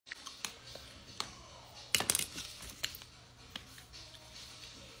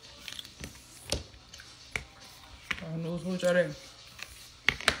told y'all that.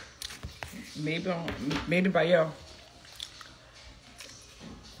 Made by y'all.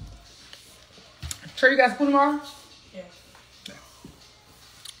 Trey, you got school tomorrow? Yeah.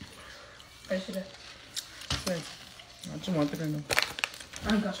 I see that. Okay. I just want to know.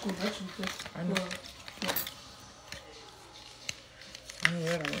 I ain't got school next week. I know. Yeah. I know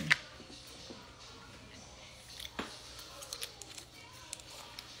that already.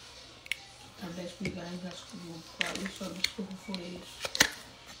 And next week I ain't got school. Probably starting school for 4 days.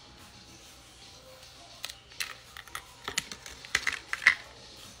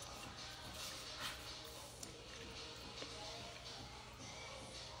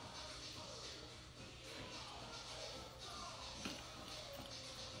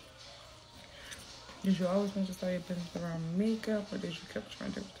 Did you always want to start your business around makeup, or did you kept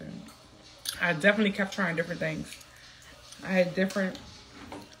trying different things? I definitely kept trying different things. I had different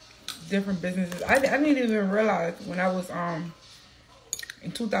businesses. I didn't even realize when I was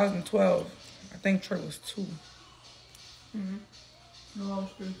in 2012. I think Trey was 2. No, I was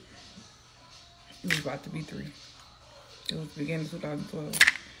 3. He was about to be 3. It was the beginning of 2012.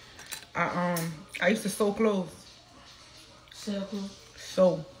 I used to sew clothes. Sell clothes?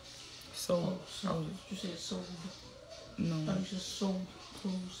 Sew. Oh, so you said sold. No. I thought you just sold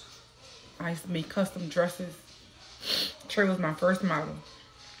clothes. I used to make custom dresses. Trey was my first model.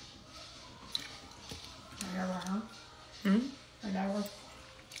 I got right, huh? I got right.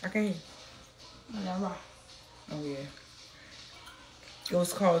 I can't hear. I got right. Oh, yeah. It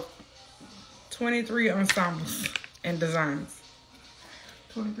was called 23 Ensembles and Designs.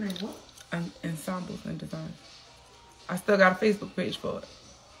 23 what? Ensembles and Designs. I still got a Facebook page for it.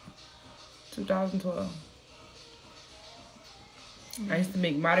 2012. I used to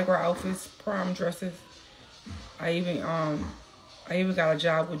make Mardi Gras outfits, prom dresses. I even got a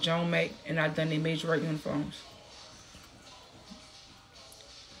job with Joan Mac, and I done their majorette uniforms.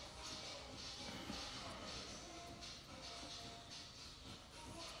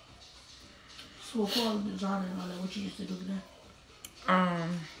 So what part of design and all that, what you used to do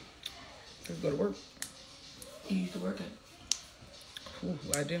then? Just go to work. You used to work at? Ooh,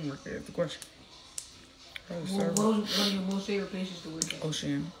 I didn't work there. That's the question. What was one of your most favorite places to work at?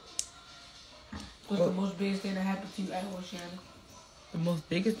 Oceana. What's the most biggest thing that happened to you at Oceana? The most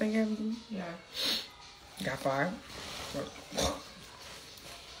biggest thing happened to me? Yeah. Got fired.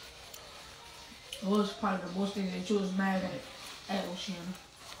 What was probably the most thing that you was mad at Oceana?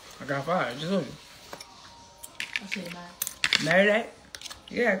 I got fired. Just told you. I said mad. Mad at that?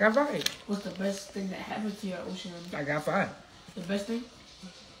 Yeah, I got fired. What's the best thing that happened to you at Oceana? I got fired. The best thing?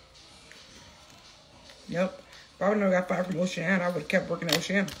 Yep. If I would never got fired from Oceana, I would have kept working at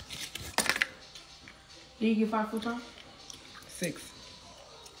Oceana. Did you get fired full time? 6.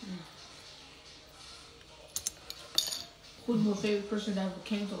 Who's your favorite person that ever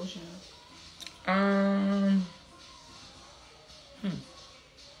came to Oceana? I'm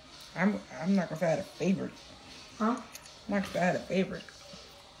not gonna say I had a favorite. Huh? I'm not gonna say I had a favorite.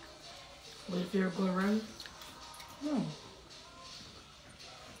 Was your favorite boy around you? No.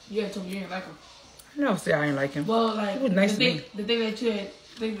 You had told me you didn't like him. I never say I ain't like him. Well, like He was nice the to thing, me. the thing that you had,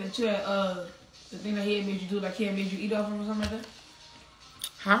 the thing that he had made you do, like he had made you eat off him or something like that.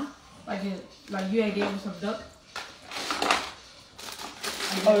 Huh? Like you had gave him some duck.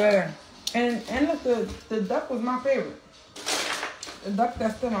 Oh yeah. And look, the duck was my favorite. The duck,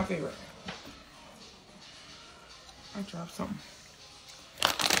 that's still my favorite. I dropped something.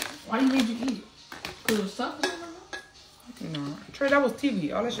 Why you made you eat it? Cause it was tough or something like that? No, Trey, that was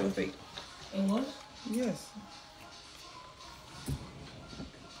TV. All that shit was fake. It was? Yes.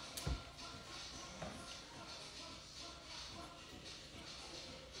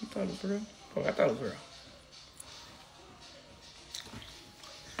 You thought it was real? Oh, I thought it was real.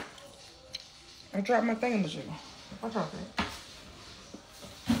 I dropped my thingamajig. I dropped it.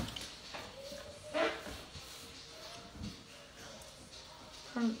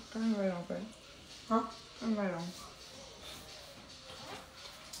 Turn the light on, babe. Huh? Turn the light on.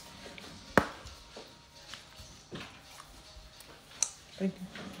 Thank you.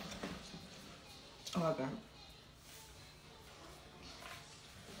 Oh, I got it.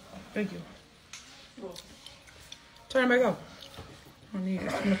 Thank you. Well, Turn it back up. I don't need it.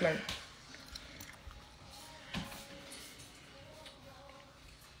 It's look like it.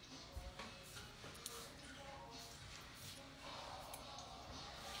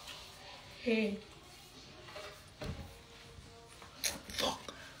 hey.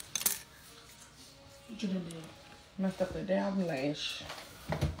 Fuck. What you done did? Messed up the damn lash.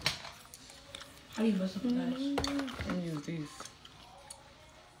 How do you mess up the lash? Let me use these.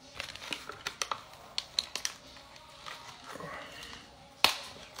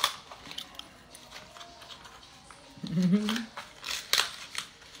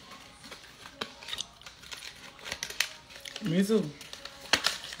 Me too.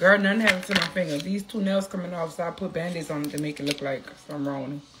 Girl, nothing happened to my finger. These 2 nails coming off, so I put band-aids on it to make it look like something wrong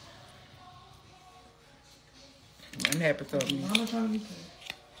with them. Nothing happened to me. I'm not trying to be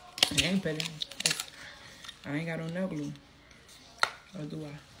petty. I ain't petty. I ain't got no nail glue. Or do I?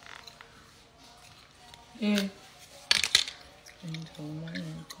 Yeah.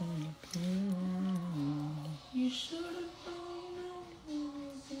 You should have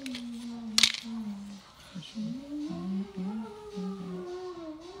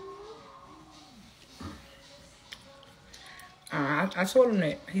I told him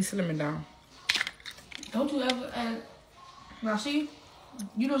that. He's slimming down. Don't you ever ask? Now see,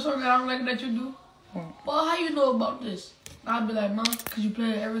 you know something that I don't like that you do? Well, how you know about this? I'd be like, Mom, because you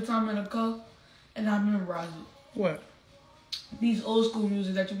play it every time in a car, and I memorize it. What? These old school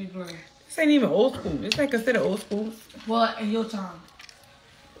music that you be playing. This ain't even old school. This ain't considered old school. Well, in your time.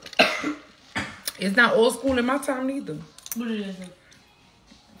 It's not old school in my time neither. What it is?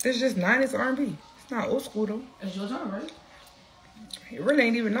 It's just 90s R&B. It's not old school though. It's your time, right? It really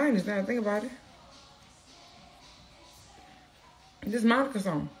ain't even 90s now. Think about it. It's just Monica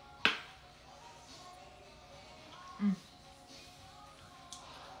song.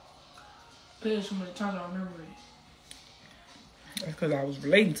 Play it so many times I remember it. That's because I was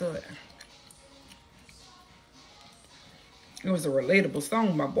relating to it. It was a relatable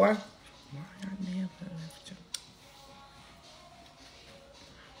song, my boy.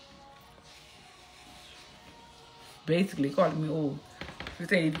 Basically calling me old. You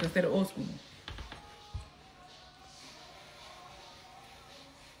say you consider old school.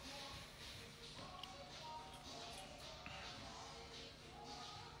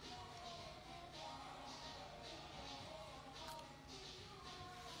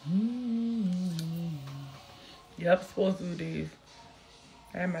 Yep, supposed to do this.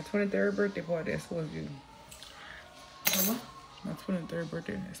 I had my 23rd birthday party. That's supposed to do. What? My 23rd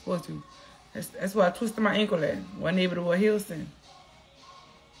birthday. That's supposed to. That's why I twisted my ankle at. Wasn't able to wear heels then.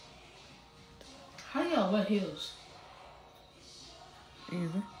 How y'all wear heels?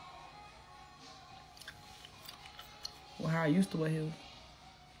 Easy. Well, how I used to wear heels.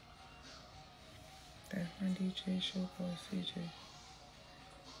 That's my DJ show for CJ.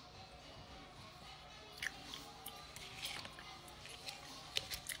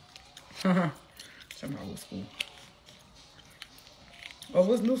 Somehow old school. Oh,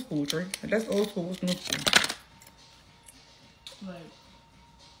 what's new school, Trey? That's old school. What's new school?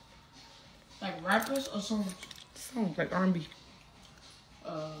 Like rappers or songs? Songs like R&B.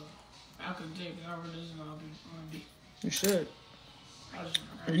 I could dig it. I don't listen to R&B. You should. I listen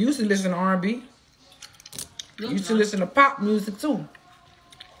to You R&B. used to listen to R&B. You used to listen to pop music too.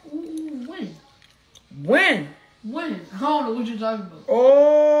 Ooh, when? When? When? I don't know what you're talking about.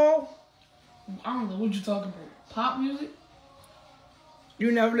 Oh. I don't know what you're talking about. Pop music?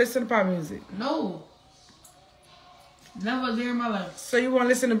 You never listen to pop music? No. Never a day in my life. So you want to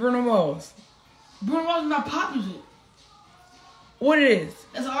listen to Bruno Mars? Bruno Mars is not pop music. What it is?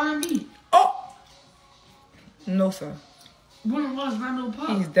 That's R&B. Oh! No, sir. Bruno Mars is not no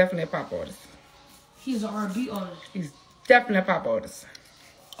pop. He's definitely a pop artist. He's an R&B artist. He's definitely a pop artist.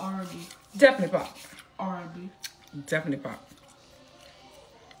 R&B. Definitely pop. R&B. Definitely pop.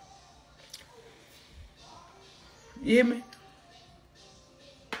 You hear me?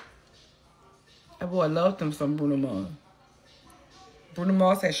 That boy loved him some Bruno Mars. Bruno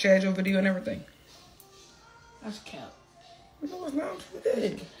Mars had shared your video and everything. That's cap. No, it's not. You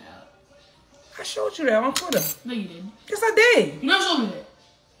did. Cap. I showed you that on Twitter. No, you didn't. Yes, I did. You never showed me that.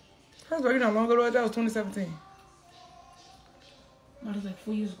 First of all, you know how long ago that was? 2017. That was like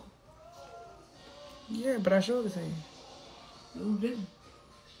 4 years ago. Yeah, but I showed it to you. No, you didn't.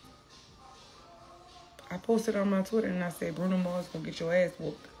 I posted on my Twitter and I said, Bruno Mars gonna get your ass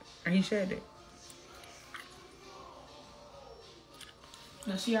whooped. And he shared it.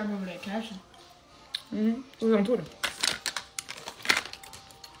 Now, see, I remember that caption. It was on Twitter.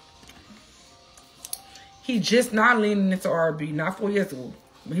 He just not leaning into R&B, not 4 years ago.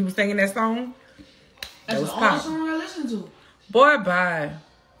 When he was singing that song, That's was the only pop. song I listened to. Boy, bye.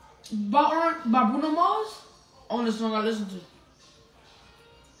 By Bruno Mars, only song I listened to.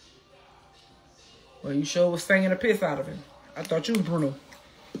 Well, you sure was singing the piss out of him. I thought you was Bruno.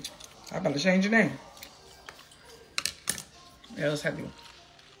 I better change your name. Yeah, let's have you.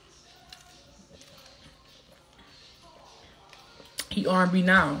 He R&B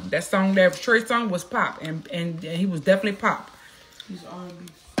now. That song, that Trey song was pop, and he was definitely pop. He's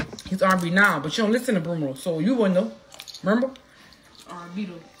R&B. He's R&B now, but you don't listen to Bruno, so you wouldn't know. Remember? R&B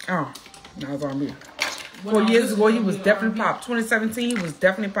though. Oh, now it's R&B. 4 years ago, he was definitely pop. 2017, he was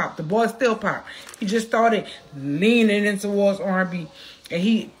definitely pop. The boy still pop. He just started leaning in towards R&B.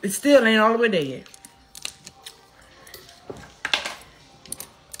 And it still ain't all the way there yet.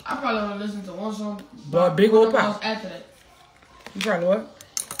 I probably only listen to one song. But big old pop. After that. You probably what?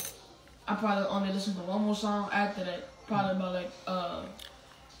 I probably only listen to one more song after that. Probably about like,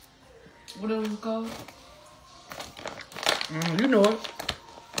 what it was called? You know it.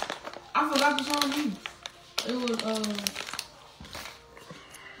 I forgot the song name. It was,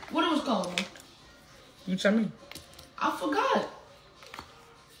 what it was called, man? You tell me. I forgot.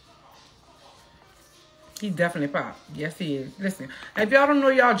 He definitely pop. Yes, he is. Listen, if y'all don't know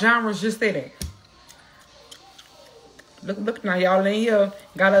y'all genres, just say that. Look now, y'all in here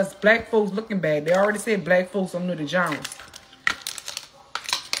got us black folks looking bad. They already said black folks don't know the genres.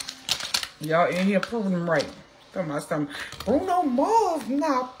 Y'all in here proving them right. Talking about something. Bruno Mars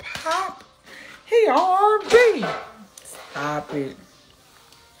not pop. He R&B. Stop it.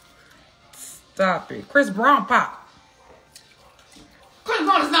 Stop it. Chris Brown pop. Chris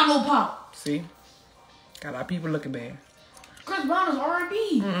Brown is not no pop. See? Got a lot of people looking bad. Chris Brown is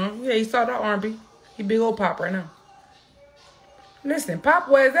R&B. Yeah, he started out R&B. He big old pop right now. Listen, pop,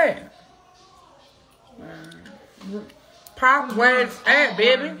 where's that? Pop, where's that,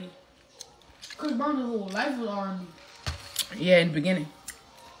 baby? R&B. Chris Brown's whole life was R&B. Yeah, in the beginning.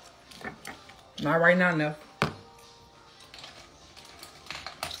 Not right now, no.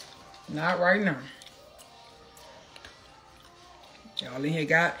 Not right now. Y'all in here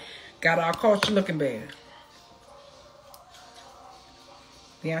got our culture looking bad.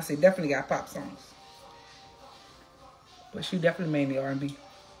 Beyonce definitely got pop songs. But she definitely mainly R&B.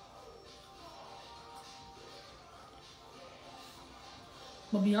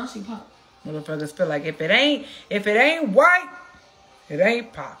 But Beyonce pop. Motherfuckers feel like if it ain't white, it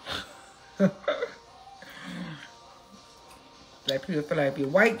ain't pop. Black people feel like if you're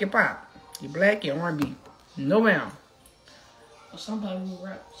white, you're pop. You're black, you're R&B. No ma'am. Well, somebody who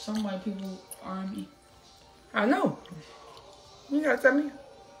rap, somebody people R&B. I know. You gotta tell me.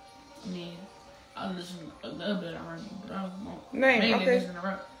 I mean, I listen a little bit of R&B, but I don't know. Name, okay. Listen to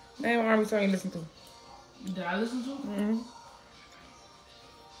rap. Name an R&B song you listen to. Did I listen to? Mm-hmm.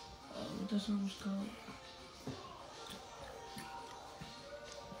 What that song was called?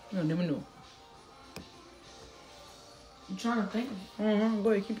 You don't even know. I'm trying to think of it. Mm-hmm. Go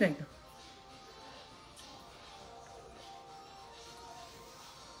ahead, keep thinking.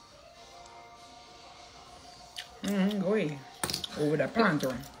 Go ahead. Over that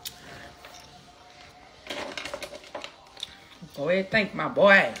pondering. Go ahead, think, my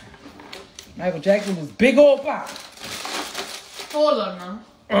boy. Michael Jackson was big old pop. Hold on now.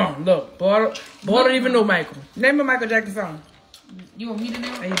 Oh, look. Boy don't even know Michael. Name a Michael Jackson song. You want me to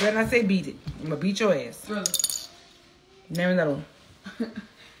name it? And you better not say beat it. I'm gonna beat your ass. Thriller. Name another one.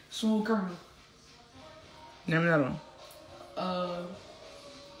 Smooth Criminal. Name another one.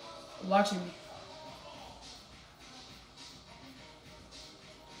 Watching Me.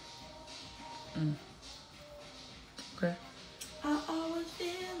 Okay. I always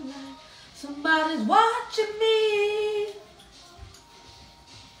feel like somebody's watching me.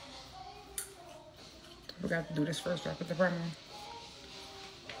 I forgot to do this first. I put the primer on.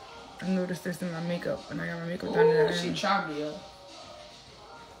 I noticed this in my makeup, and I got my makeup done. Ooh, she tried me up.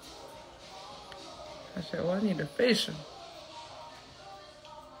 I said, well, I need a facial.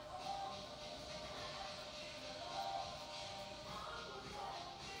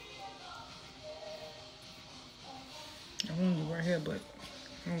 I want to do right here, but I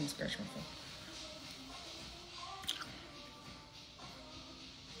don't want to scratch myself.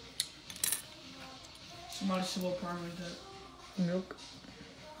 Somebody said what primer is that? Nope.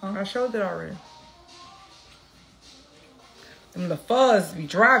 I showed it already. Them the fuzz be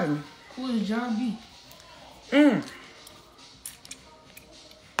driving me. Who is John B? A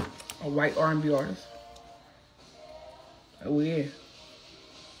white R&B artist. Oh yeah.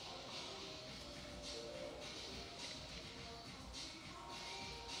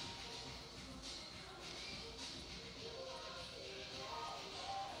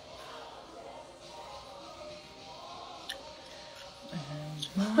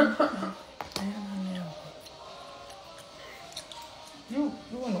 You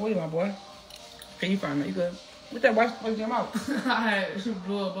went away, my boy. Okay, you fine now. You good? With that white in your mouth. I had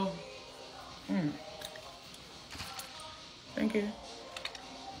blew up over. Thank you.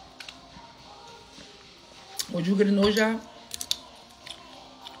 Would you get a nose job?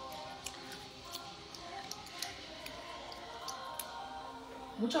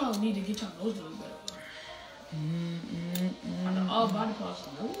 What y'all need to get y'all nose to look better? All body parts.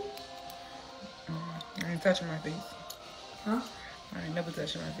 I ain't touching my face. Huh? I ain't never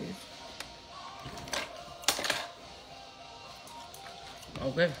touching my face.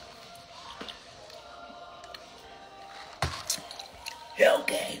 Okay.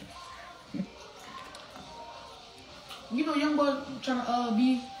 Okay. You know, young boy trying to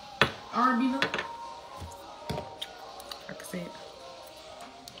be R&B now. I can see it.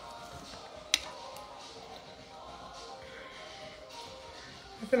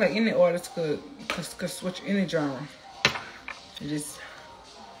 I feel like any artist could switch any genre. It just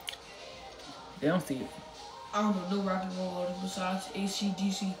they don't see it. I don't know no rock and roll artist besides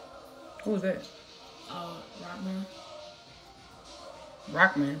AC/DC. Who was that? Rockman.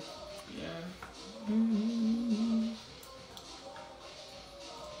 Rockman. Yeah.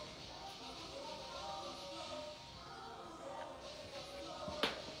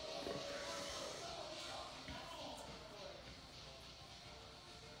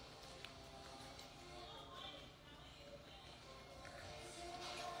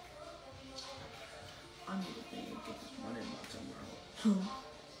 I need to think and get this money by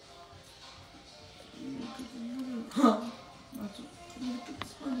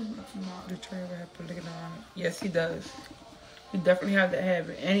tomorrow. The trailer have to look it on. Yes, he does. He definitely have to have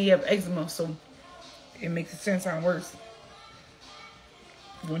it, and he have eczema, so it makes it sound worse.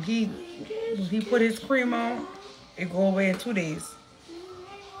 When he put his cream on, it go away in 2 days.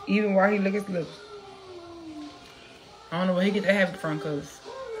 Even while he lick his lips. I don't know where he get that habit from, cause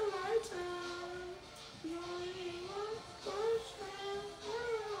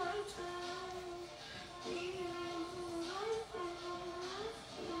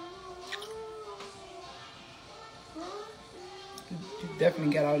he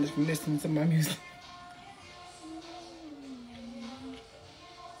definitely got all this from listening to my music.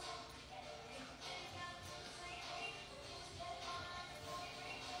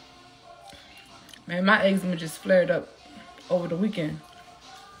 Man, my eczema just flared up over the weekend.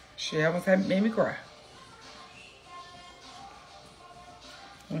 Shit, almost made me cry.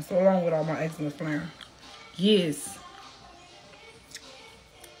 Went so long without my eczema flaring. Yes.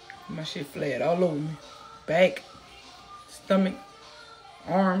 My shit flared all over me. Back, stomach,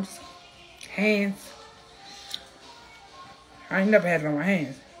 arms, hands. I ain't never had it on my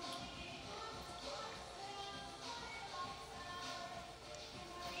hands.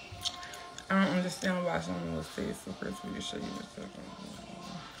 I don't understand why someone will say it's so crazy to show you myself.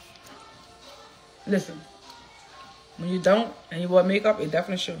 Listen, when you don't and you wear makeup, it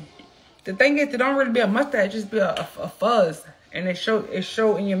definitely shows. The thing is, it don't really be a mustache, just be a fuzz, and it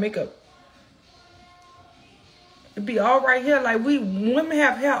show in your makeup. It be all right here, like women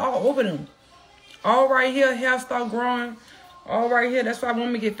have hair all over them. All right here, hair start growing. All right here, that's why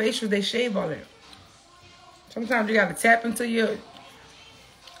women get facials, they shave all that. Sometimes you gotta tap into your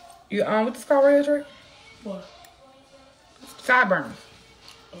what this called right here, Trey? What? Sideburns.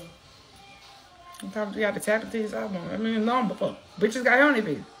 Sometimes you have to tap into your sideburns. I mean, it's long before. Bitches got hair on their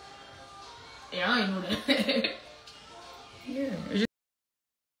face. Yeah, I ain't know that. Yeah. It's just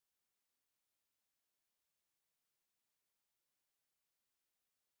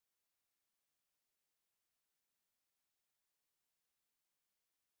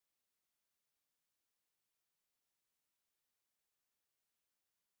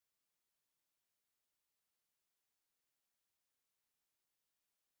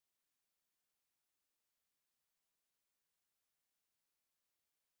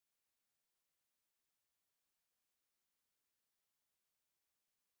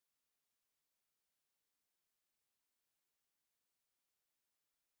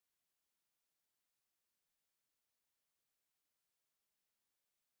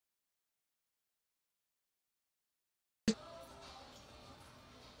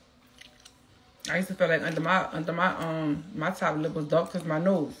I used to feel like under my top lip was dark because my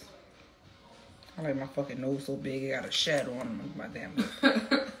nose. I like my fucking nose so big it got a shadow on my damn lip.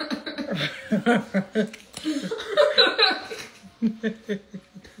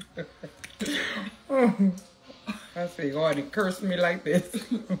 I say, God, he cursed me like this.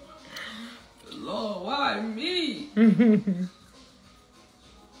 Lord, why me?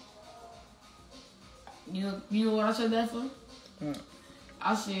 You know what I said that for? What?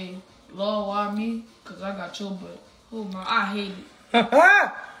 I said, Lord, why me? Because I got your butt. Oh, my, I hate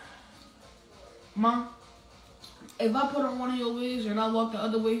it. Mom, if I put on one of your wigs and I walk the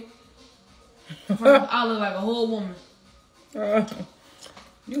other way, I look like a whole woman.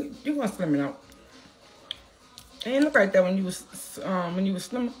 You gonna slim it out. It ain't look like that when you was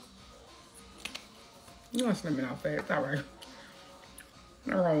slimmer. You gonna slim it out fast, all right.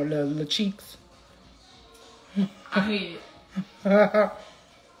 Nothing wrong with the cheeks. I hate it.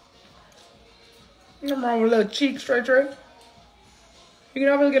 Nothing wrong with a little cheek straight. You can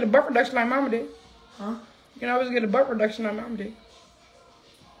always get a butt reduction like Mama did. Huh? You can always get a butt reduction like Mama did.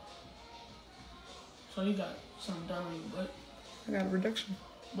 So you got something done on your butt? I got a reduction.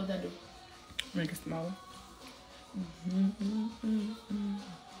 What'd that do? Make it smaller.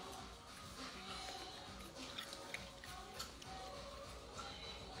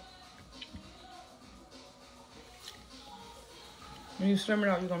 When you swim it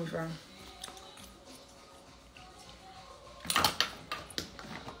out, you're gonna be fine.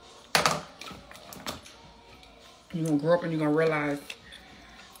 You're gonna grow up and you're gonna realize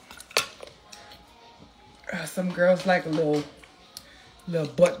some girls like a little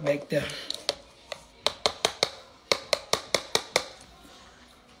butt back there.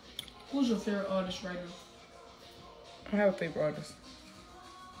 Who's your favorite artist right now? I don't have a favorite artist.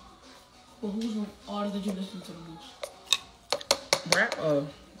 Well, who's the artist that you listen to the most? Rap? Don't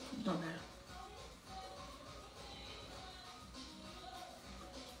matter.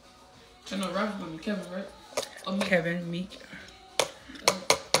 I know rap's gonna be Kevin, right? Or Meek? Kevin, Meek.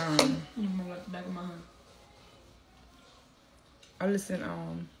 More like the back of my hand. I listen.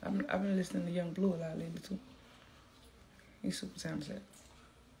 I've been listening to Young Blue a lot lately too. He's super talented.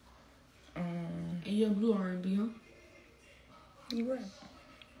 And Young Blue R&B, huh? He rap.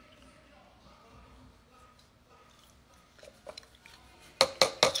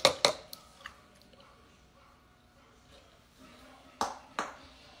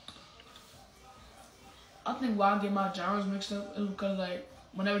 I think why I get my genres mixed up is because, like,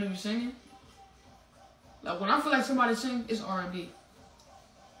 whenever they be singing, like, when I feel like somebody sing, it's R&B.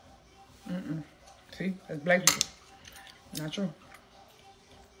 See, that's black people. Not true.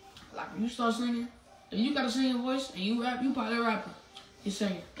 Like, when you start singing, if you got a singing voice and you rap, you probably a rapper. You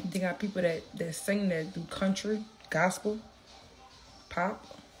singing. They got people that sing that do country, gospel, pop.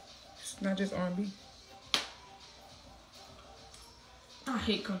 It's not just R&B. I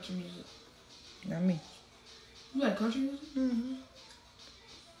hate country music. Not me. You like country music? Mm-hmm.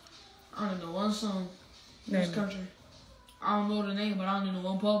 I don't know one song. Name That's it. country. I don't know the name, but I don't know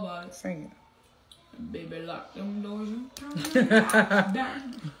one part about it. Sing Baby, lock them doors and turn them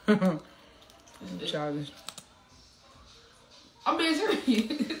down. it. Childish. I'm being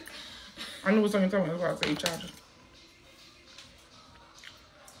serious. I knew what song you're talking about. That's why I say childish.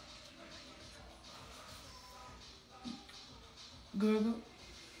 Go.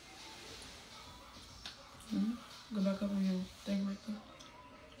 Go back up on your thing right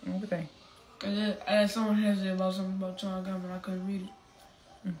there. Everything. And then I had someone hesitate about something about John Gunn, but I couldn't read it.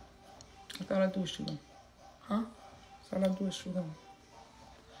 That's all I do is shoot them. Huh? That's all I do is shoot them.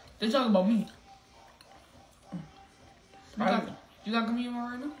 They talking about me. You got communion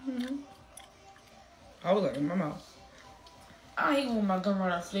right now? Mm-hmm. I was like in my mouth. I hate when my gum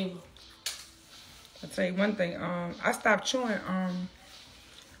run out of flavor. I'll tell you one thing. I stopped chewing.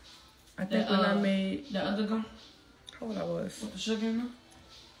 I think when I made the other gum how old I was. with the sugar in them.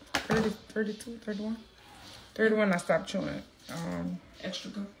 30, 32, 31. 31 I stopped chewing.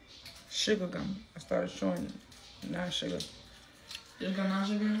 Extra gum. Sugar gum. I started chewing non-sugar. This got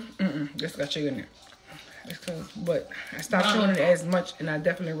non-sugar in it? This got sugar in it. But I stopped chewing it as much, and I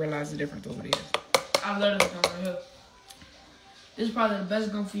definitely realized the difference over the years. I love this gum right here. This is probably the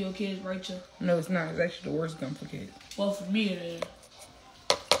best gum for your kids, right, Chuck? No, it's not. It's actually the worst gum for kids. Well, for me, it is.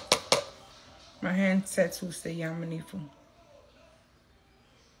 My hand tattoos say Yamanifu.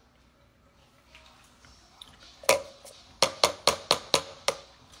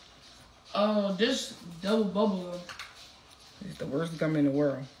 Oh, this double bubble gum. It's the worst gum in the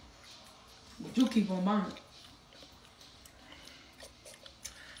world. But you keep on buying it.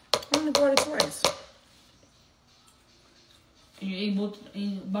 I only bought it twice. And you ate both, and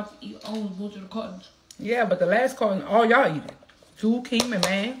you about to eat almost both of the cartons. Yeah, but the last carton, all y'all eat it. Jewel, Keem, and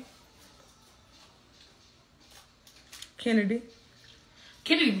Man. Kennedy.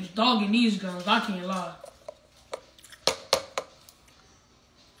 Kennedy was dogging these gums, I can't lie.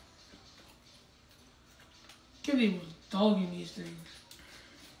 Kennedy was dogging these things.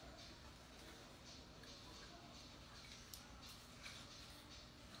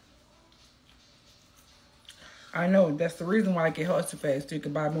 I know, that's the reason why I get hard so fast, so you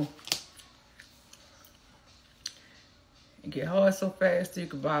can buy more. You get hard so fast, so you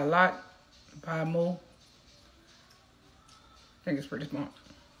can buy a lot, buy more. I think it's pretty smart.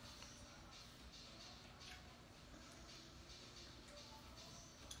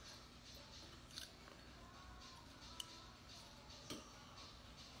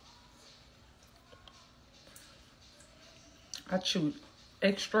 I chewed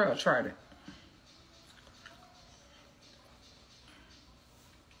extra or tried it.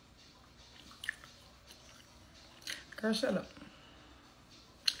 Girl, shut up.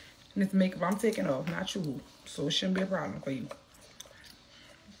 And this makeup I'm taking off, not you. So it shouldn't be a problem for you.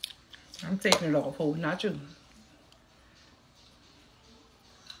 I'm taking it off, ho, not you.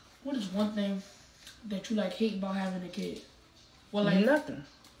 What is one thing that you like hate about having a kid? Well, like nothing.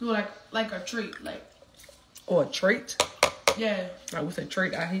 No, like a trait, like. Or a trait? Yeah. Like what's a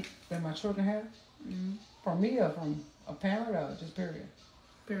trait I hate that my children have? Mm-hmm. From me or from a parent or just period?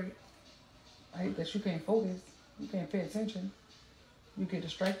 Period. I hate that you can't focus. You can't pay attention. You get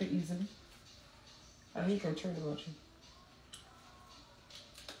distracted easily. I hate that trait about you.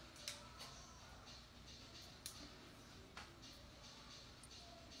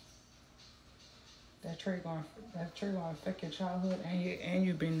 That trait gonna affect your childhood and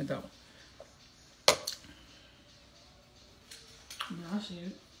you being an adult. Yeah, I see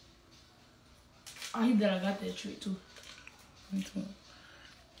it. I hate that I got that trait too. Me too.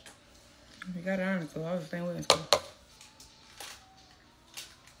 You got to earn it, so I was staying with in school.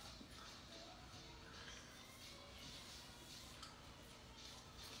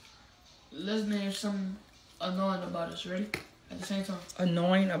 Let's name something annoying about us, ready? At the same time.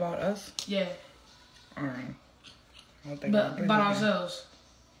 Annoying about us? Yeah. Alright. But about ourselves.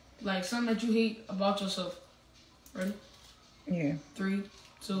 Like something that you hate about yourself. Ready? Yeah. 3,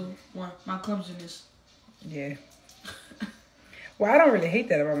 2, 1. My clumsiness. Yeah. Well, I don't really hate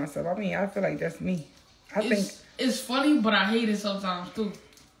that about myself. I mean, I feel like that's me. I think it's funny, but I hate it sometimes too.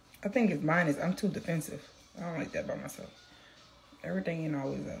 I think it's mine is I'm too defensive. I don't like that about myself. Everything ain't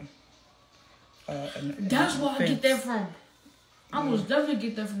always that's where I get that from. I most definitely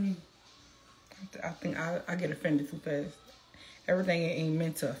get that from you. I think I get offended too fast. Everything ain't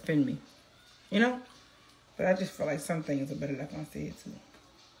meant to offend me. You know? But I just feel like some things are better left unsaid too.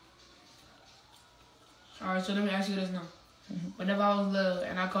 Alright, so let me ask you this now. Mm-hmm. Whenever I was little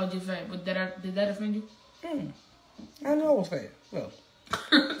and I called you fat, but did that offend you? I know I was fat. Well.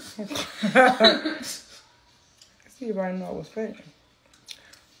 See if I know I was fat.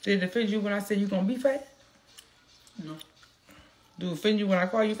 Did it offend you when I said you gonna be fat? No. Do it offend you when I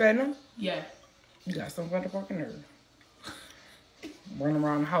call you fat now? Yeah. You got some fucking nerve. Running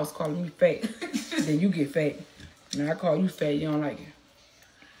around the house calling me fat. Then you get fat. Now I call you fat, you don't like it.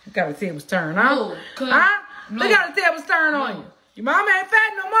 You got the tables turned, huh? No, huh? No. They got the tables turned on you. Your mama ain't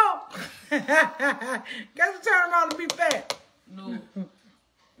fat no more. Guess to turn around to be fat. No.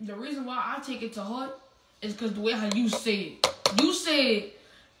 The reason why I take it to heart is because the way how you say it. You say it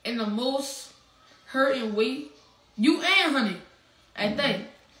in the most hurting way. You and Honey. At that.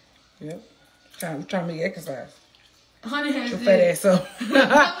 Yep. Trying to make exercise. Honey has your fat ass up.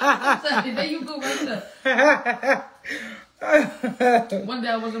 There you go right there. One day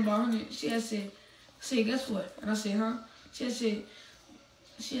I was about Honey. She had said, guess what? And I said, huh? She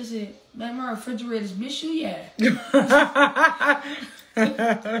had said, man, my refrigerators miss you, yeah. And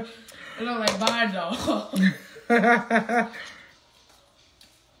I'm like, bye, dog.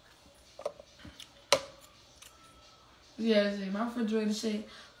 Yeah, I said, my refrigerator said,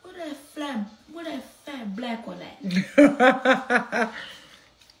 where that fat black one at?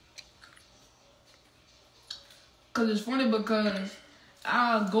 Cause it's funny because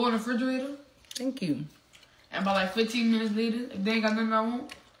I'll go in the refrigerator. Thank you. And about like 15 minutes later, if they ain't got nothing I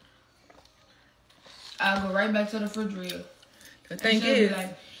want, I'll go right back to the refrigerator. The thing is,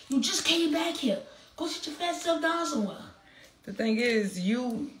 like, you just came back here. Go sit your fat self down somewhere. The thing is,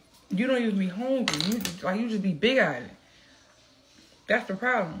 you don't even be hungry. You just be big-eyed. That's the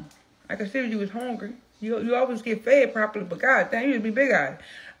problem. I can see if you was hungry. You always get fed properly, but God damn, you just be big-eyed.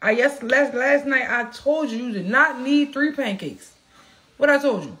 Last night I told you did not need 3 pancakes. What I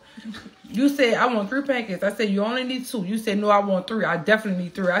told you? You said, I want 3 pancakes. I said, you only need 2. You said, no, I want 3. I definitely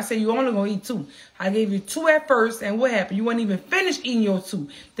need 3. I said, you only going to eat 2. I gave you 2 at first, and what happened? You weren't even finished eating your 2.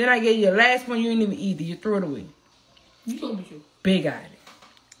 Then I gave you the last one. You didn't even eat it. You threw it away. You told me to. Big-eyed.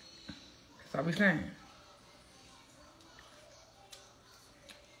 That's all we saying.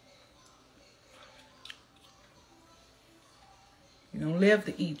 You don't live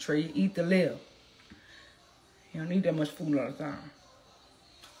to eat, Trey. You eat to live. You don't need that much food all the time.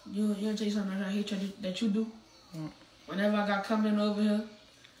 You want to tell you something that I hate that you do? Whenever I got coming over here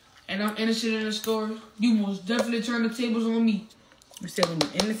and I'm innocent in the store, you most definitely turn the tables on me. You said when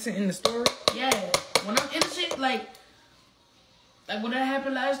you're innocent in the store? Yeah. When I'm innocent, like when that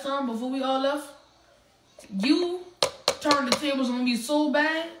happened last time before we all left, you turned the tables on me so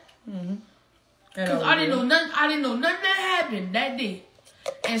bad. Mm-hmm. Because I didn't know nothing that happened that day.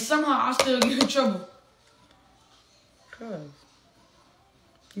 And somehow I still get in trouble. Cause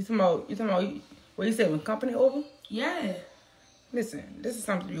you talking about what you said when company over? Yeah. Listen, this is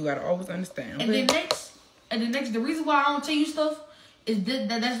something you gotta always understand. Okay? And then And the reason why I don't tell you stuff is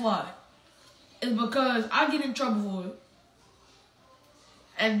that's why. It's because I get in trouble for it.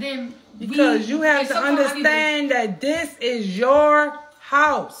 And then because you have to understand that this is your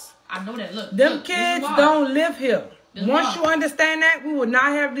house. I know that. Look, kids don't live here. Once you understand that, we will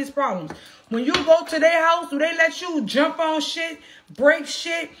not have these problems. When you go to their house, do they let you jump on shit, break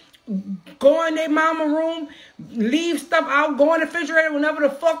shit, go in their mama room, leave stuff out, go in the refrigerator whenever the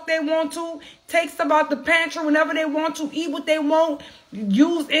fuck they want to, take stuff out the pantry whenever they want to, eat what they want,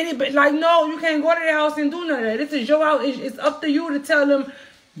 use any, like, no, you can't go to their house and do none of that. This is your house. It's up to you to tell them,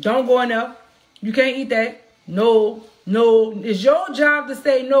 don't go in there. You can't eat that. No. It's your job to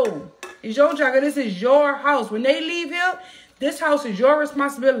say no. It's your job. This is your house. When they leave here, this house is your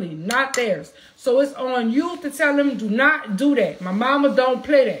responsibility, not theirs. So it's on you to tell them, do not do that. My mama don't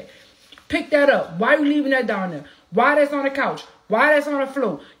play that. Pick that up. Why you leaving that down there? Why that's on the couch? Why that's on the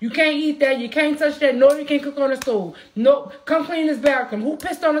floor? You can't eat that. You can't touch that. No, you can't cook on the stove. No, come clean this bathroom. Who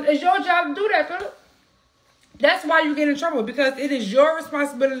pissed on it? It's your job to do that, Philip. That's why you get in trouble, because it is your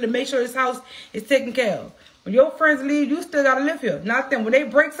responsibility to make sure this house is taken care of. When your friends leave, you still got to live here. Not them. When they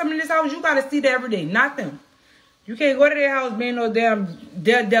break something in this house, you got to see that every day. Not them. You can't go to their house being no damn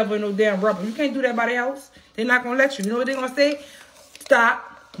daredevil, no damn rubber. You can't do that by their house. They're not going to let you. You know what they're going to say?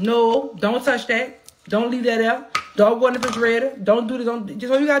 Stop. No. Don't touch that. Don't leave that there. Don't go in the refrigerator. Don't do this. Don't.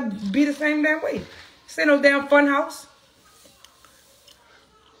 Just so you got to be the same damn way. This ain't no damn fun house.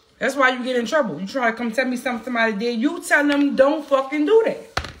 That's why you get in trouble. You try to come tell me something somebody did. You tell them don't fucking do that.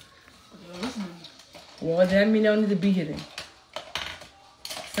 Well, that means they don't need to be here then.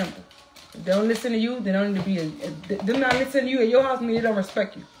 Simple. If they don't listen to you, they don't need to be here. If they're not listening to you at your house, means they don't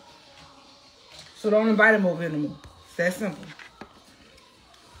respect you. So don't invite them over here no more. It's that simple.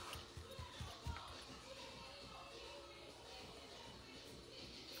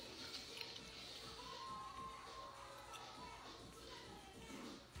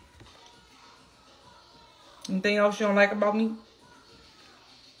 Anything else you don't like about me?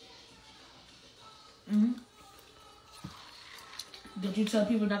 Mm-hmm. Did you tell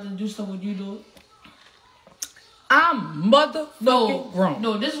people not to do stuff when you do it? I'm motherfucking grown.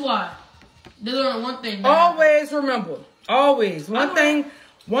 No, this is why. They learn one thing. Always remember. Always. One thing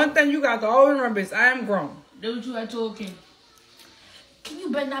you got to always remember is I am grown. That's what you had told King. King, you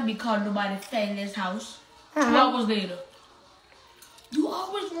better not be calling nobody fat in this house. 2 Uh-huh. hours later. You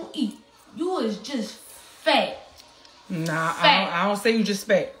always won't eat. You is just fat. Nah, fat. I don't say you just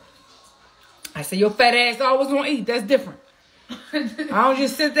fat. I say your fat ass always gonna eat. That's different. I don't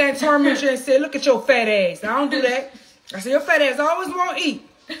just sit there and torment you and say, look at your fat ass. I don't do that. I say your fat ass always won't eat.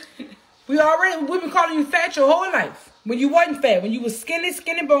 We've been calling you fat your whole life. When you wasn't fat, when you was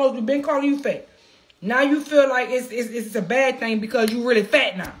skinny bones, we've been calling you fat. Now you feel like it's a bad thing because you really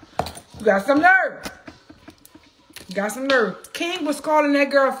fat now. You got some nerve. You got some nerve. King was calling that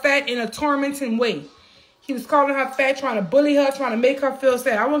girl fat in a tormenting way. He was calling her fat, trying to bully her, trying to make her feel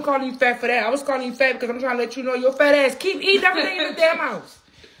sad. I wasn't calling you fat for that. I was calling you fat because I'm trying to let you know your fat ass keep eating everything in the damn house.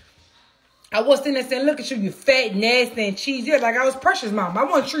 I was sitting there saying, look at you, you fat, nasty, and cheesy. Like I was Precious mom. I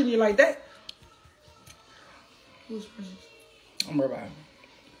wasn't treating you like that. Who's Precious? I'm worried about him.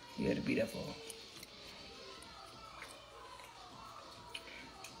 You had to be there for her.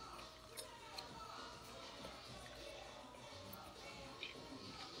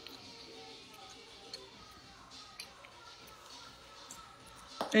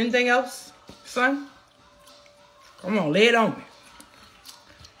 Anything else, son? Come on, lay it on me.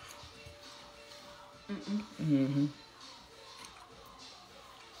 Mm-hmm.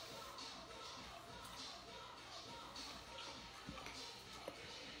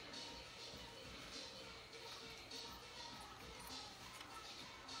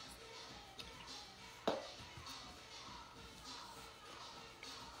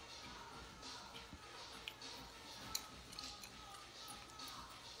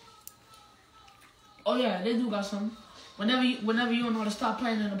 Oh yeah, they do got something. Whenever you don't know how to stop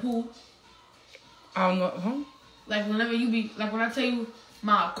playing in the pool. I don't know, huh? Like whenever you be like when I tell you,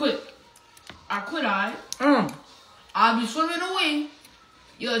 I quit, alright. I'll be swimming away.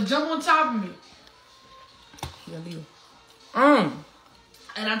 You'll jump on top of me. Yeah, Leo.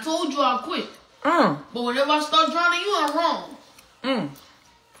 And I told you I'll quit. But whenever I start drowning, you are wrong.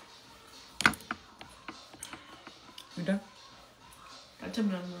 You done? I tell me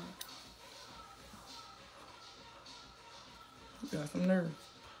I'm wrong. You got some nerve.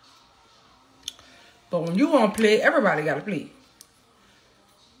 But when you want to play, everybody got to play.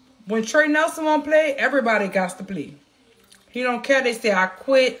 When Trey Nelson want to play, everybody got to play. He don't care. They say, I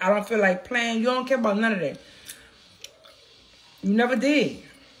quit. I don't feel like playing. You don't care about none of that. You never did.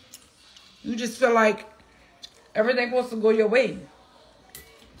 You just feel like Everything supposed to go your way.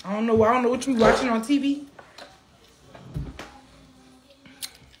 I don't know what you watching on TV.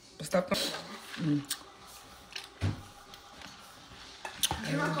 But stop. Can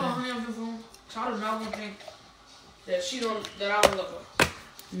I call honey on your phone? So I do not want to think that I don't love her.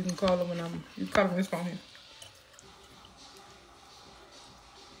 You can call him you can call him this phone here.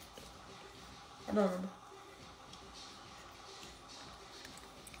 I don't remember.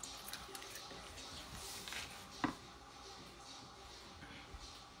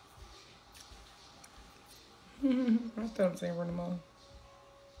 I still am saying run them all.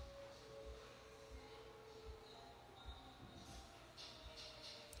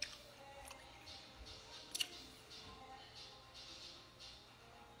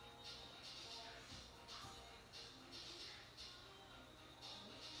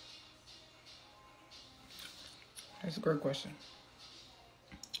 That's a great question.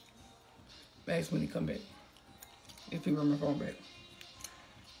 Ask when he come back. If he bring my phone back.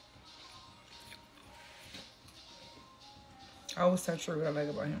 I always tell Trey what I like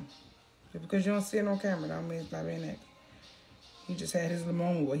about him. Just because you don't see it on camera, that don't mean it's not being acted. He just had his little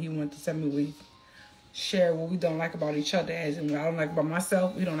moment where he wanted to tell me we share what we don't like about each other, as in what I don't like about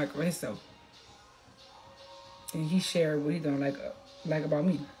myself, he don't like about himself. And he shared what he don't like about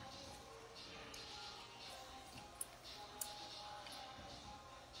me.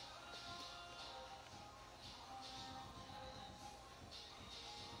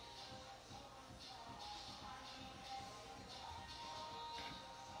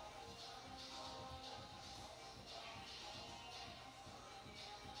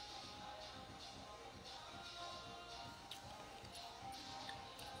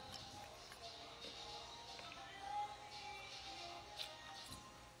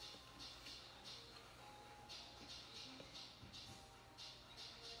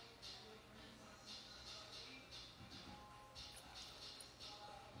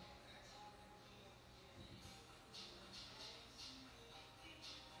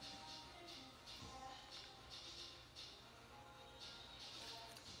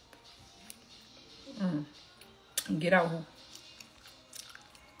 Get out. Am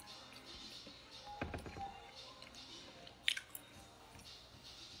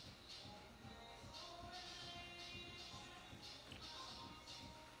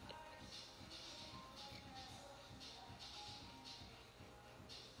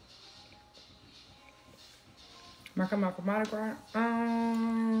I coming out for Mardi Gras?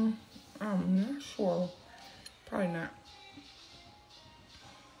 I'm not sure. Probably not.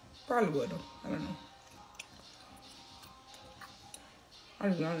 Probably would though. I don't know. I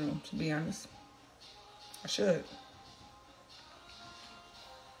don't know, to be honest. I should.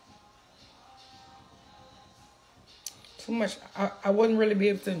 Too much. I wouldn't really be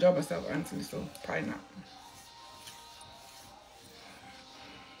able to enjoy myself, honestly, so probably not.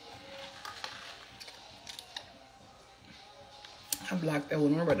 I blocked that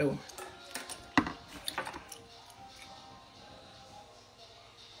one. Remember that one.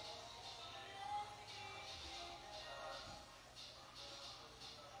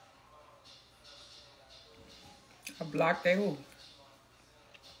 I blocked that one.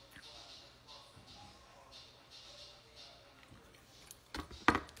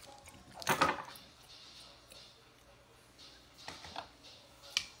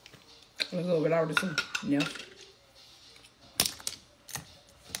 Let's go without the two. Yeah.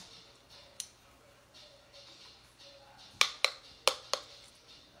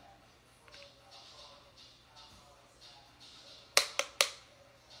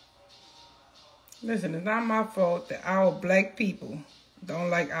 Listen, it's not my fault that our black people don't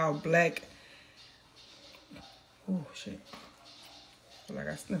like our black. Oh, shit. I feel like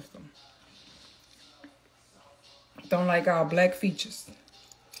I sniffed them. Don't like our black features.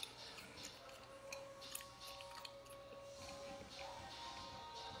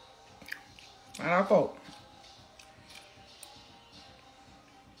 Not our fault.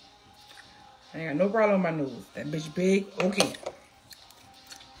 I ain't got no problem with my nose. That bitch big, okay.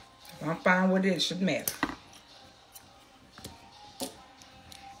 If I'm fine with it, it shouldn't matter.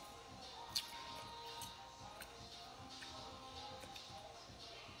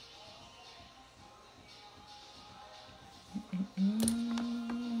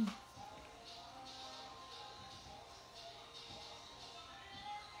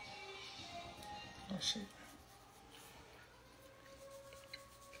 Oh, shit.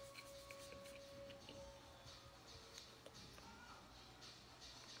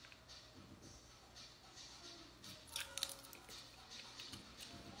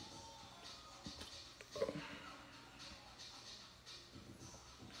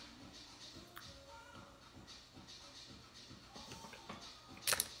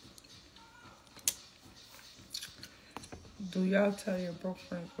 Do y'all tell your broke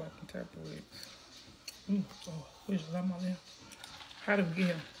friends about the type of wigs? Oh, which is on my left. How did we get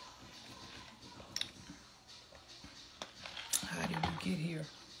here? How did we get here?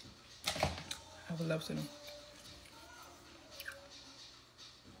 I would love to know.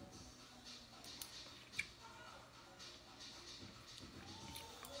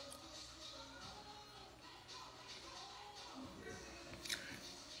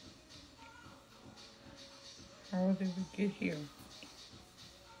 How did we get here?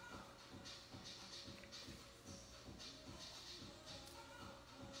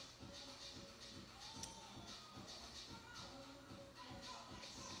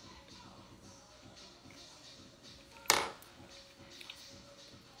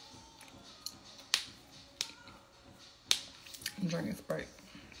 I'm drinking Sprite.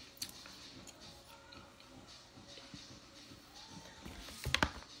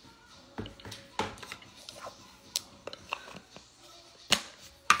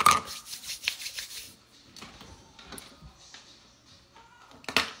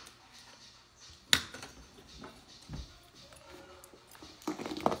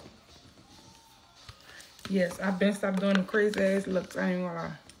 Yes, I've been stopped doing the crazy ass looks. I ain't gonna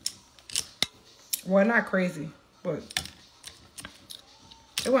lie. Well, not crazy, but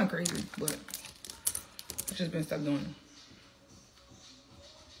it wasn't crazy, but I've just been stopped doing them.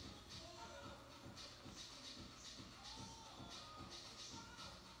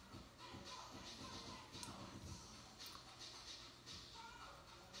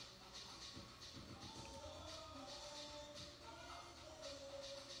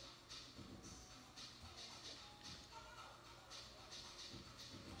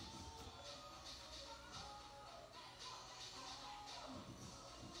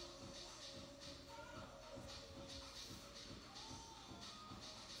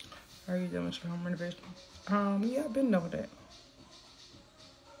 Are you done with your home renovation? Yeah, I've been done with that.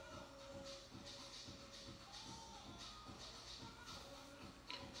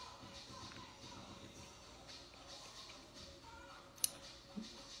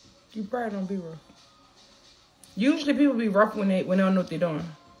 You probably don't be rough. Usually people be rough when they don't know what they're doing.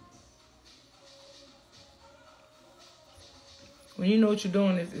 When you know what you're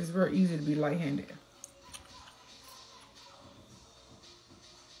doing, it's very easy to be light-handed.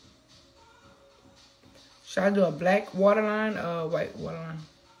 Should I do a black waterline or a white waterline?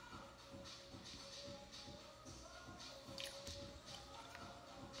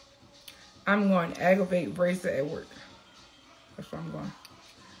 I'm going to aggravate bracelet at work. That's where I'm going.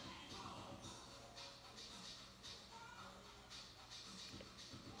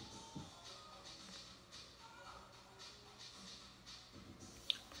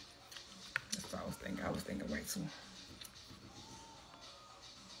 That's what I was thinking. I was thinking white too.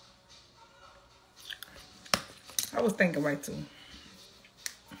 I was thinking white too.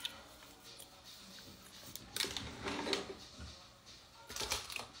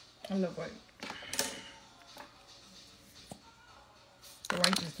 I love white. The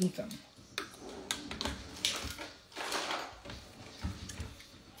white just do something.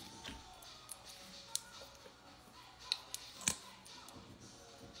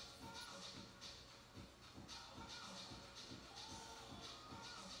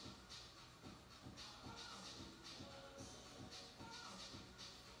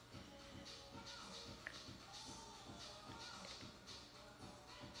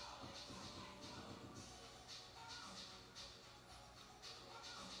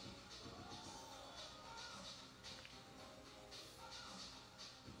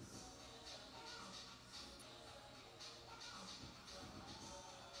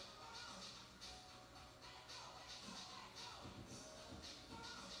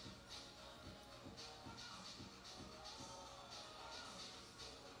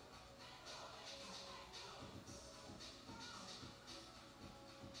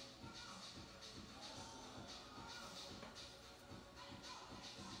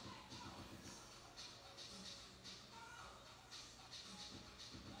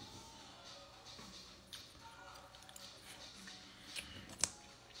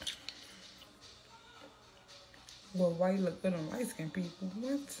 Well, white look good on light-skinned people.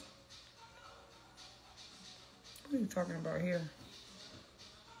 What? What are you talking about here?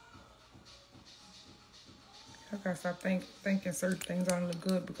 I gotta stop thinking certain things don't look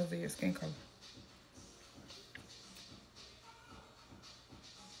good because of your skin color.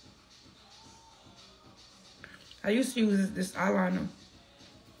 I used to use this eyeliner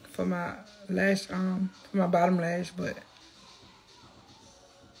for my lash, for my bottom lash, but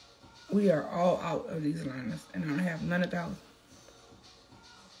we are all out of these liners, and I don't have none of those.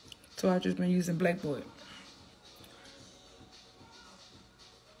 So I've just been using Blackboard.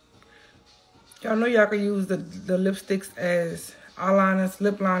 Y'all know y'all can use the lipsticks as eyeliners,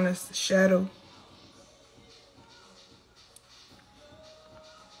 lip liners, shadow.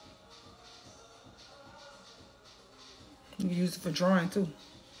 You can use it for drawing too.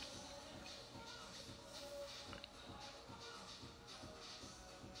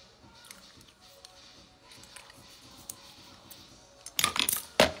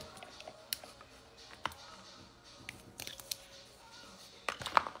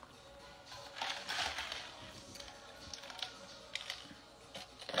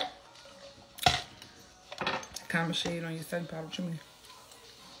 Common shade on your setting powder. What you mean?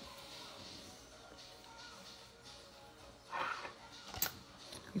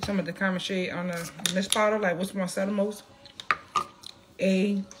 You talking about the common shade on the this powder? Like what's my setting most?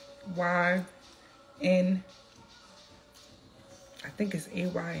 A, Y, N. I think it's A,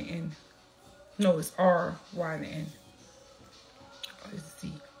 Y, and N. No, it's R, Y, and N. Oh, it's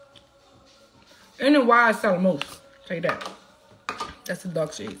Z. N and Y is selling most. Tell you that. That's the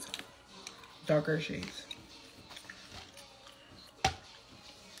dark shades. Darker shades.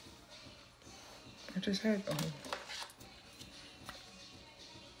 I just had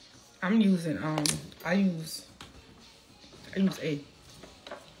I'm using I use A. I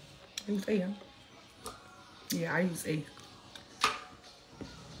use A, huh? Yeah, I use A.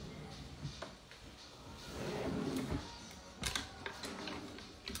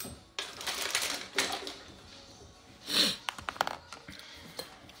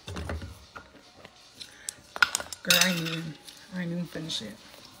 Girl, I ain't even finished yet.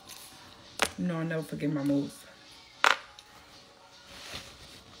 You know, I'll never forget my moves.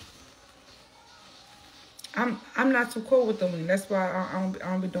 I'm not too cool with the wing. That's why I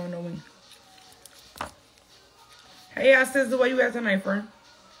don't be doing no wing. Hey, y'all, sister, where you at tonight, friend?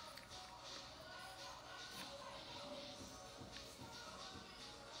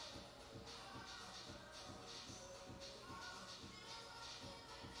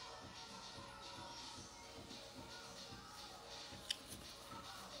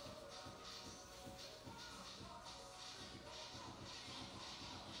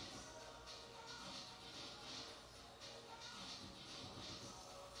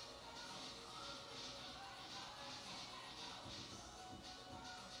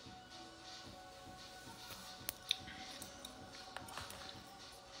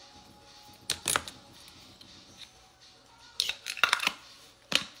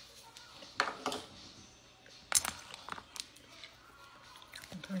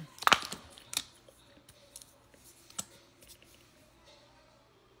 Okay.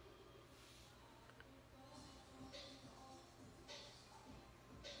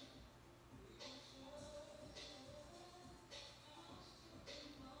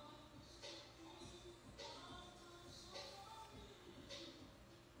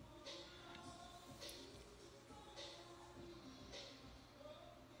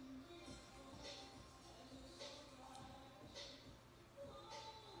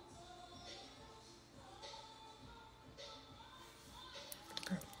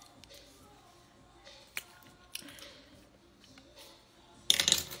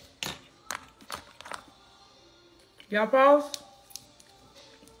 Y'all pause?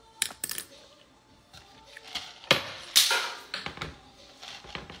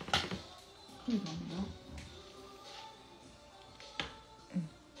 It's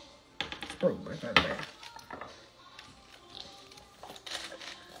broke, but it's not bad.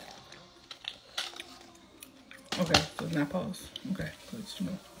 Okay, so it's not pause. Okay, good to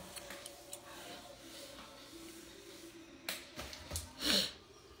know.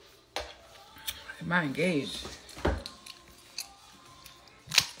 Am I engaged?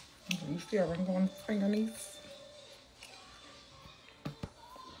 You still ring on the fingernails?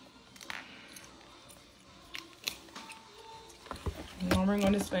 You don't ring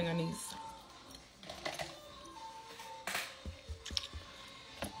on this fingernails.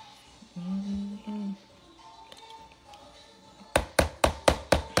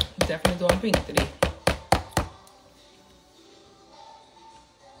 Definitely doing pink today.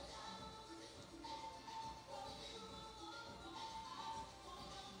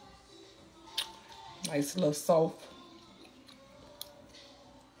 Nice little soft.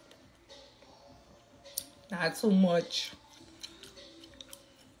 Not too much.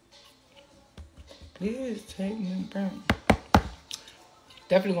 Please take me down.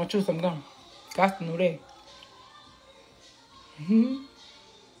 Definitely gonna chew some gum. Got to know that.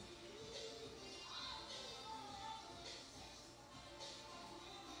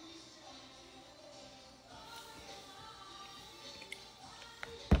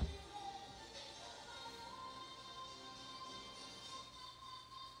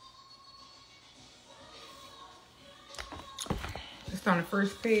 It's on the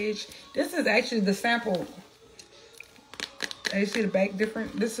first page. This is actually the sample. You see the back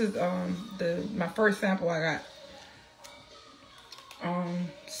different? This is my first sample I got.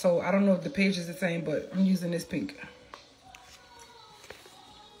 So I don't know if the page is the same, but I'm using this pink.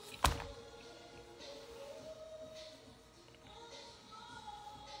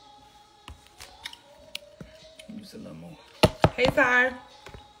 Use a little more. Hey, Ty.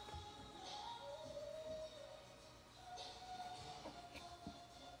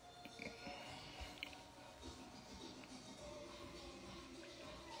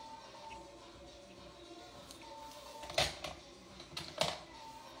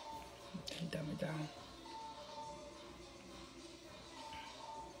 Dumb it down.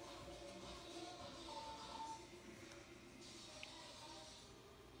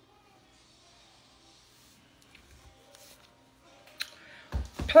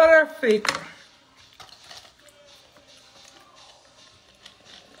 Perfect.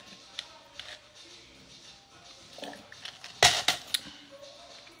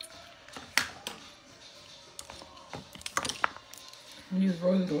 I use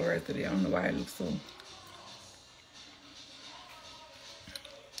rose gold right today. I don't know why it looks so.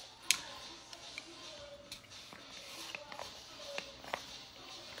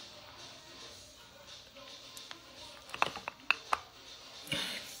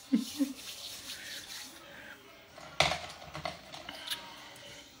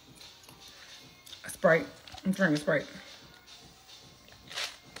 Sprite. I'm drinking Sprite.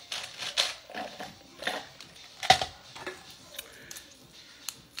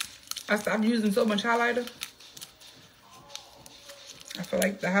 I stopped using so much highlighter. I feel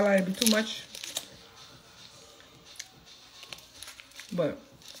like the highlighter be too much. But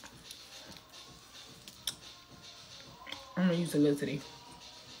I'm gonna use a little today.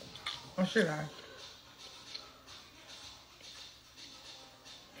 Or should I?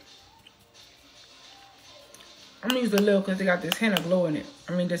 I'm gonna use a little because they got this henna glow in it.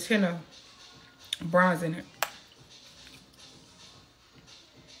 I mean, this henna bronze in it.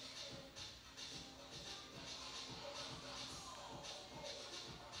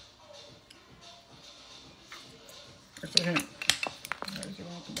 That's a hint.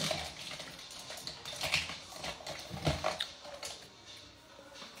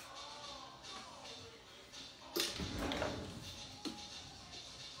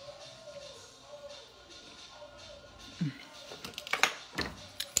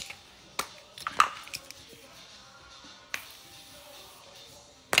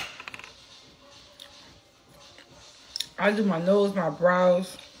 I do my nose, my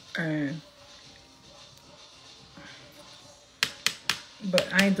brows, but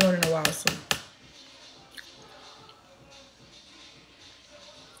I ain't doing it in a while, so.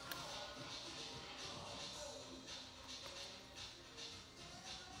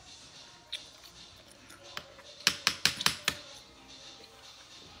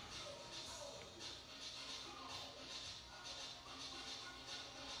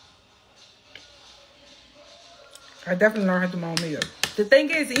 I definitely learned how to do my own makeup. The thing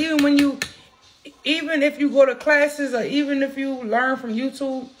is, even if you go to classes or even if you learn from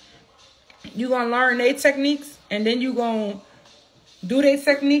YouTube, you're going to learn their techniques and then you're going to do their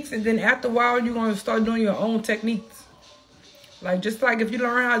techniques. And then after a while, you're going to start doing your own techniques. Like, just like if you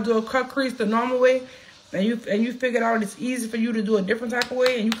learn how to do a cut crease the normal way and you figured out it's easy for you to do a different type of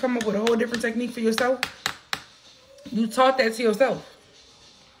way and you come up with a whole different technique for yourself, you taught that to yourself.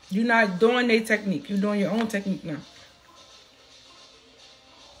 You're not doing their technique. You're doing your own technique now.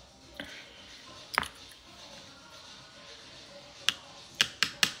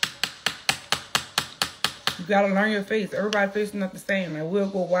 You gotta learn your face. Everybody's face is not the same. Like, we'll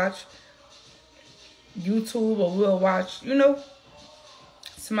go watch YouTube or we'll watch,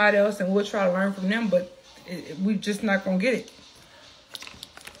 somebody else and we'll try to learn from them, but we just not gonna get it.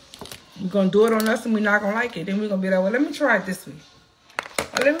 We're gonna do it on us and we're not gonna like it. Then we're gonna be like, well, let me try it this way.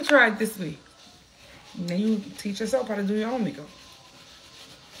 Or let me try it this way. And then you teach yourself how to do your own makeup.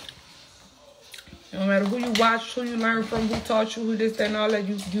 No matter who you watch, who you learn from, who taught you, who this, that, and all that,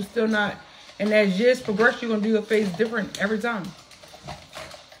 you still not. And as years progress, you're going to do your face different every time.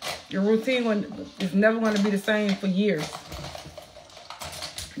 Your routine is never going to be the same for years.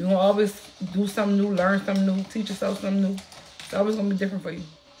 You're going to always do something new, learn something new, teach yourself something new. It's always going to be different for you.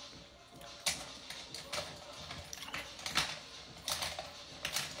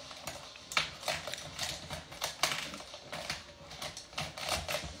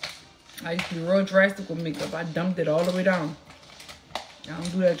 I used to be real drastic with makeup. I dumped it all the way down. I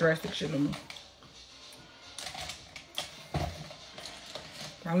don't do that drastic shit no more.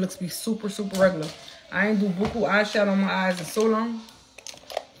 My looks be super, super regular. I ain't do buku eyeshadow on my eyes in so long.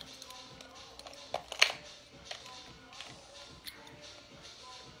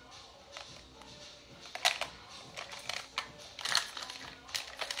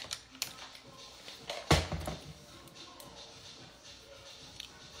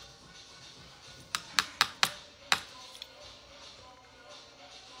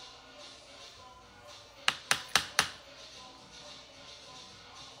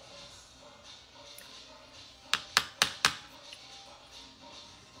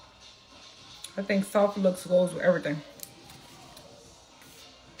 I think soft looks goes with everything.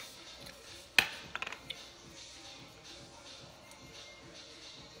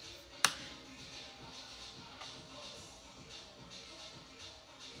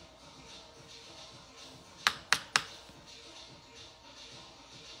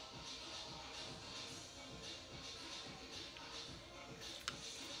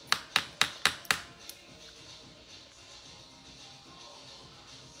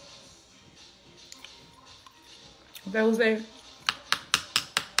 That was there.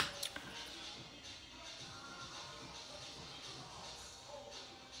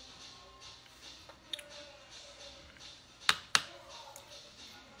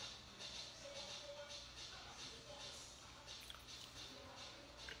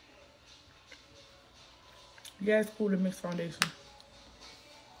 Yeah, it's cool to mix foundation.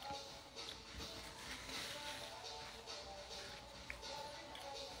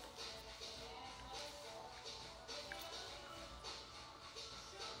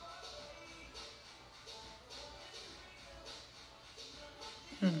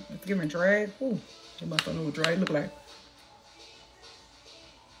 It's giving drag. Ooh, you must know what drag look like.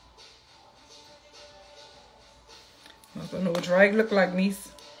 Must know what drag look like, niece.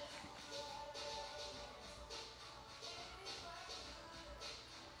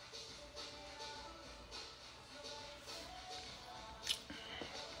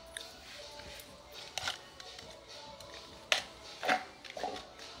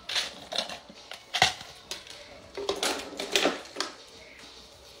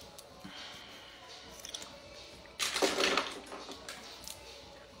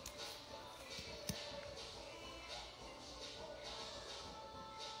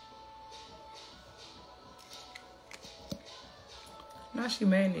 Now she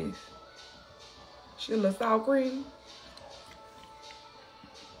mayonnaise. She a little sour cream.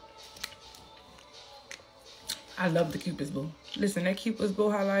 I love the Cupid's bow. Listen, that Cupid's bow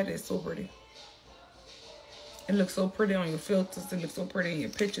highlighter is so pretty. It looks so pretty on your filters. It looks so pretty in your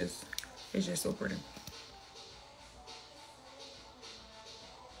pictures. It's just so pretty.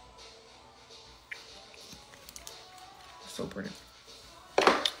 It's so pretty.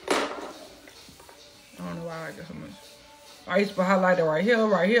 I don't know why I like it so much. I used to put highlighter right here,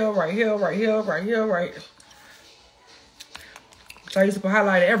 right here, right here, right here, right here, right. So I used to put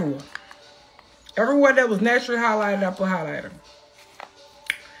highlighter everywhere. Everywhere that was naturally highlighted, I put highlighter.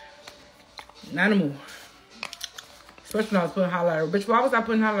 Not anymore. Especially when I was putting highlighter. Bitch, why was I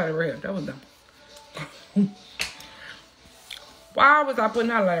putting highlighter right here? That was dumb. Why was I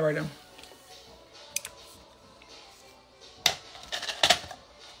putting highlighter right there?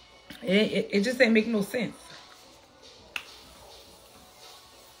 It just ain't making no sense.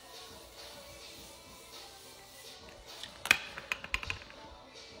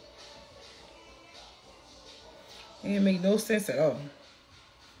 It didn't make no sense at all.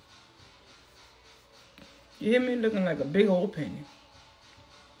 You hear me? Looking like a big old penny.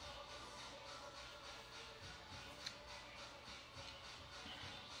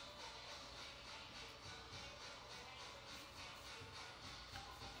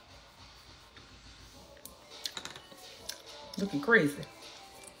 Looking crazy.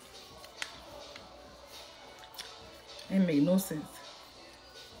 It made no sense.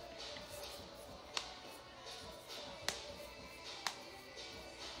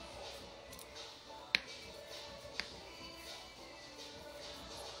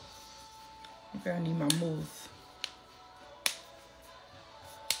 Okay, I need my moves.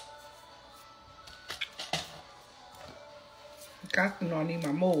 Got to know I need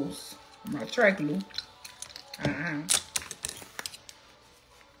my moves. My track glue.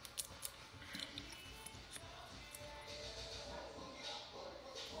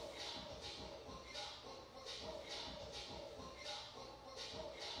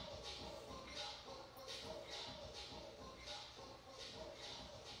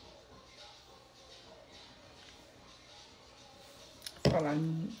 All I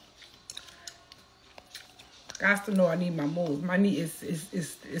need. Got to know I need my moves. My knee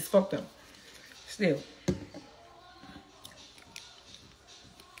is fucked up. Still.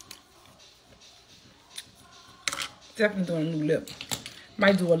 Definitely doing a new lip.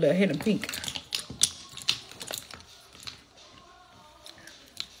 Might do a little hidden pink.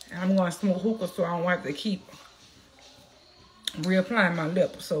 And I'm going to smoke hookah so I don't have to keep reapplying my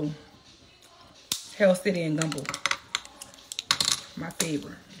lip. So, Hell City and Gumbo. My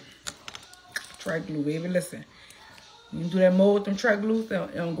favorite. Tri glue, baby. Listen. You do that mold with them tri glues,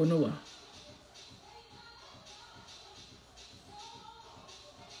 it don't go nowhere.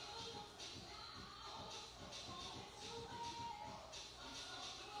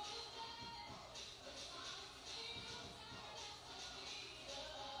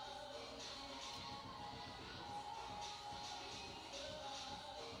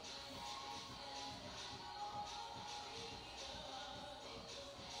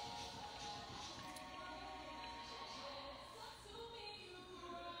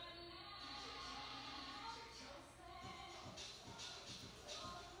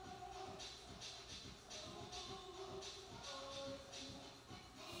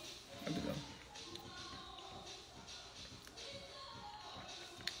 There we go.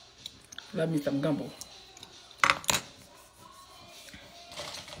 Love me some gumbo.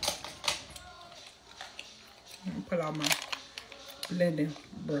 Pull out my blending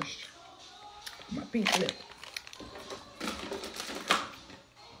brush. My pink lip.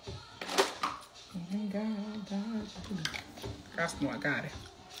 I know I got it.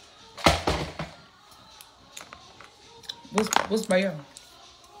 What's by y'all?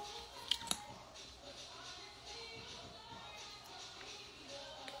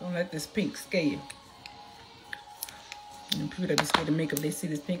 Don't let this pink scare you. And people that be scared of makeup, they see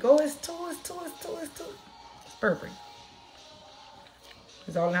this pink. Oh, it's too. It's perfect.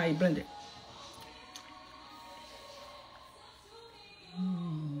 It's all in how you blend it.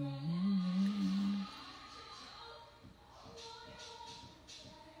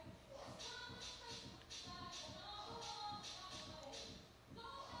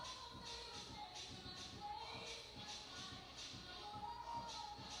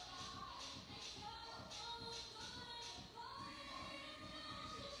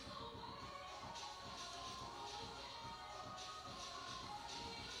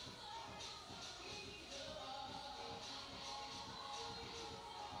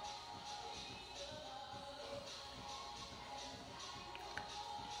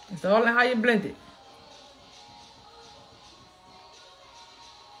 It's all in how you blend it.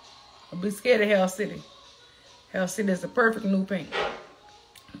 Don't be scared of Hell City. Hell City is a perfect new pink.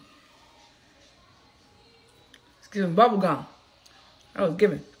 It's giving bubble gum. I was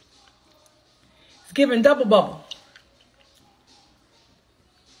giving. It's giving double bubble.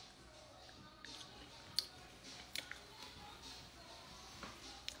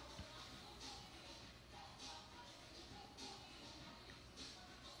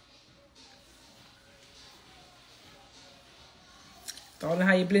 It's all in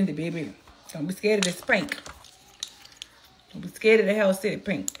how you blend it, baby. Don't be scared of this pink. Don't be scared of the Hell City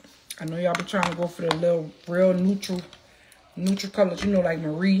pink. I know y'all be trying to go for the little real neutral colors, you know, like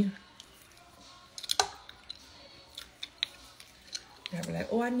Marie. Y'all be like,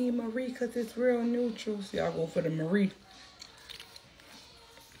 oh, I need Marie because it's real neutral. So y'all go for the Marie.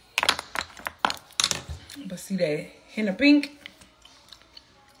 But see that henna pink?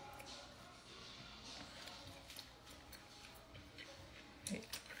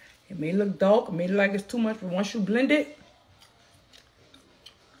 It may look dark, it may look like it's too much, but once you blend it,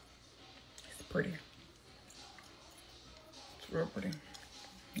 it's pretty. It's real pretty.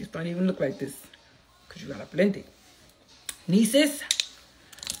 This don't even look like this because you gotta blend it. Nieces,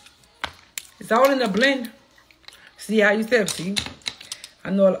 it's all in the blend. See how you step, see? I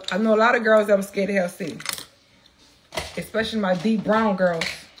know a lot of girls that were scared of Hell City, especially my deep brown girls.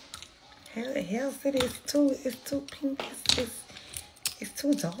 Hell City is too pink. It's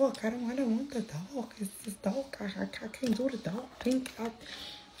too dark. I don't want the dark. It's dark. I can't do the dark pink. I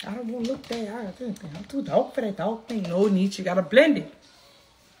don't want to look that. I'm too dark for that dark pink. No, Nietzsche, you gotta blend it.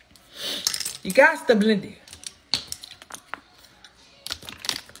 You got to blend it.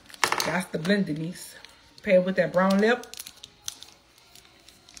 Got to blend it, niece. Pair it with that brown lip.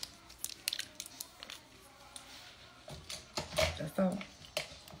 That's all.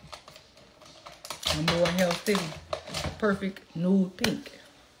 No more Hell City. It's a perfect nude pink.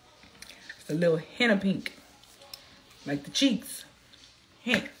 It's a little henna pink. Like the cheeks.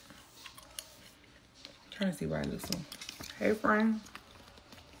 Hint. I'm trying to see why it looks so. Hey, friend.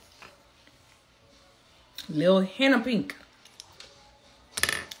 Little henna pink.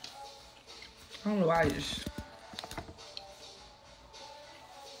 I don't know why I just...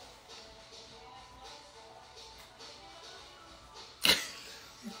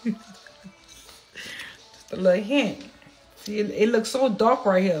 The little hint. See, it looks so dark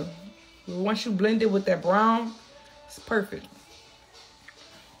right here. But once you blend it with that brown, it's perfect.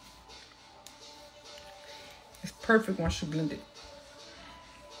 It's perfect once you blend it.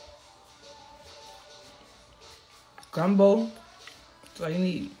 Gumbo. That's all you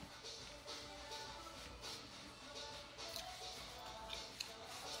need.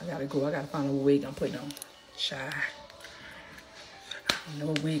 I gotta go. I gotta find a wig I'm putting on. Shy. I don't know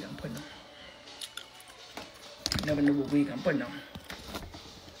what wig I'm putting on. I never know what wig I'm putting on.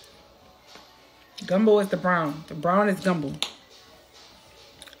 Gumbo is the brown. The brown is gumbo.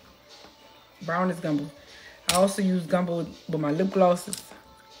 Brown is gumbo. I also use gumbo with my lip glosses.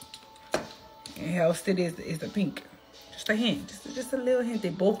 And Hell City is the pink. Just a hint. Just a little hint. They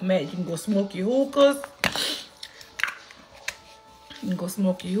both match. You can go smoke your hookahs. You can go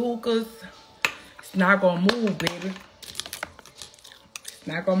smoke your hookahs. It's not gonna move, baby. It's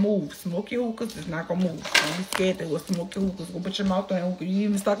not gonna move. Smoke your hookahs. It's not gonna move. Don't be scared to go smoke your hookahs. Go put your mouth on that hookah. You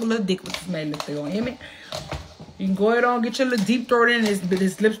even stuck a little dick with this man lipstick on. Hear me? You can go ahead on, get your little deep throat in.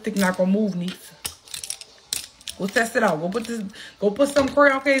 This lipstick not gonna move, niece. Go test it out. Go put some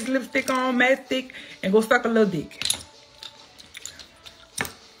crayon case lipstick on, matte stick, and go suck a little dick.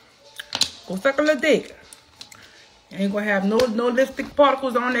 Go suck a little dick. You ain't gonna have no lipstick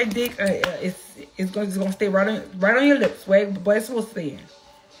particles on that dick. It's gonna stay right on your lips, where it's supposed to stay.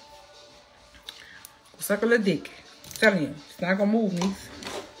 Go suck a little dick. I'm telling you, it's not gonna move, niece.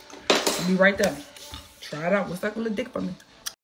 It'll be right there. Try it out. Go suck a little dick for me.